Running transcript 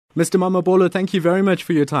Mr. Mamabolo, thank you very much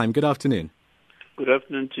for your time. Good afternoon. Good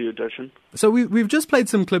afternoon to you, Dhashen. So we've just played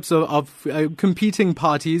some clips of competing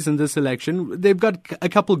parties in this election. They've got a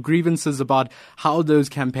couple grievances about how those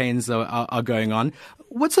campaigns are going on.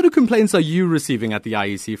 What sort of complaints are you receiving at the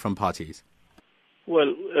IEC from parties?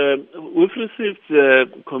 Well, we've received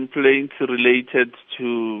complaints related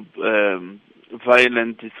to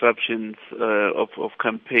violent disruptions of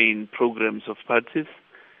campaign programs of parties,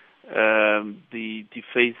 the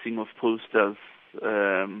defacing of posters,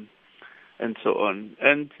 and so on,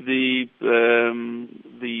 and the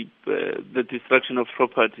destruction of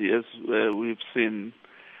property, as we've seen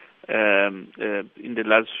in the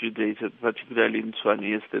last few days, particularly in Tshwane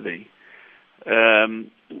yesterday.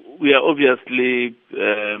 We are obviously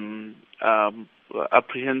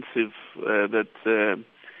apprehensive that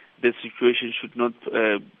the situation should not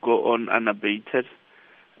go on unabated,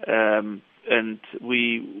 and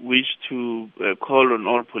we wish to call on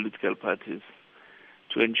all political parties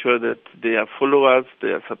to ensure that their followers,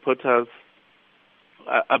 their supporters,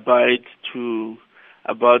 abide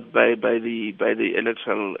by the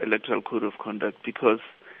electoral code of conduct, because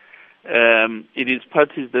it is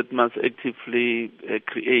parties that must actively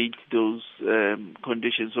create those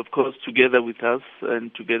conditions, of course, together with us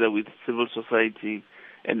and together with civil society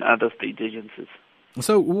and other state agencies.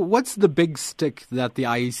 So what's the big stick that the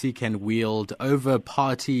IEC can wield over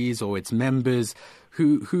parties or its members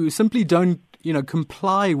who simply don't,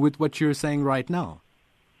 comply with what you're saying right now?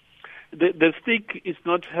 The stick is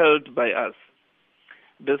not held by us.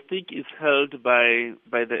 The stick is held by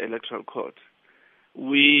the Electoral Court.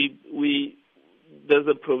 There's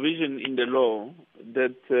a provision in the law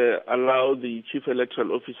that allow the Chief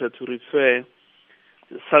Electoral Officer to refer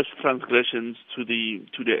such transgressions to the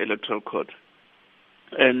Electoral Court,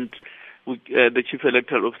 and the Chief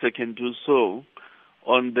Electoral Officer can do so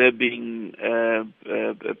on there being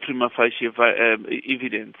prima facie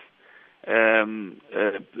evidence. And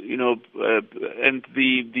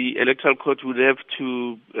the Electoral Court would have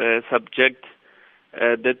to subject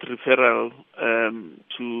that referral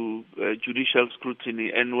to judicial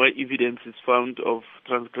scrutiny, and where evidence is found of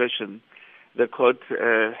transgression, the court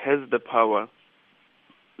has the power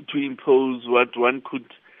to impose what one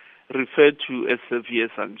could refer to as severe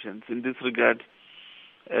sanctions. In this regard,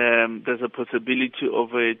 there's a possibility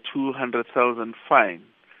of a 200,000 fine.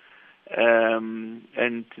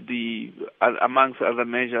 And amongst other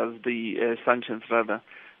measures, the sanctions rather,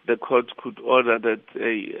 the court could order that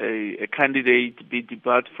a candidate be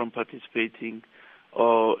debarred from participating,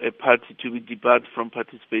 or a party to be debarred from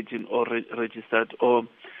participating or registered, or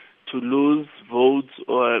to lose votes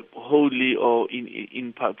or wholly or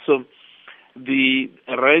in part. So the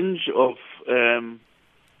range of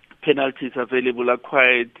penalties available are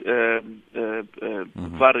quite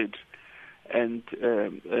varied and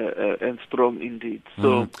strong indeed.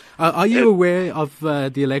 So, are you aware of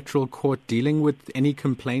the Electoral Court dealing with any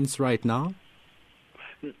complaints right now?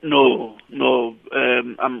 No.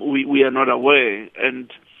 We are not aware.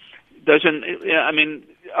 And Dhashen,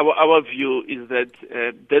 our view is that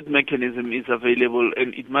that mechanism is available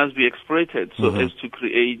and it must be exploited so as to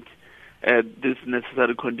create these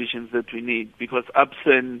necessary conditions that we need. Because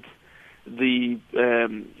absent these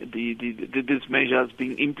measures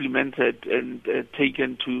being implemented and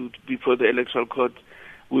taken before the Electoral Court,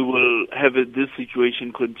 we will have this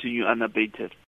situation continue unabated.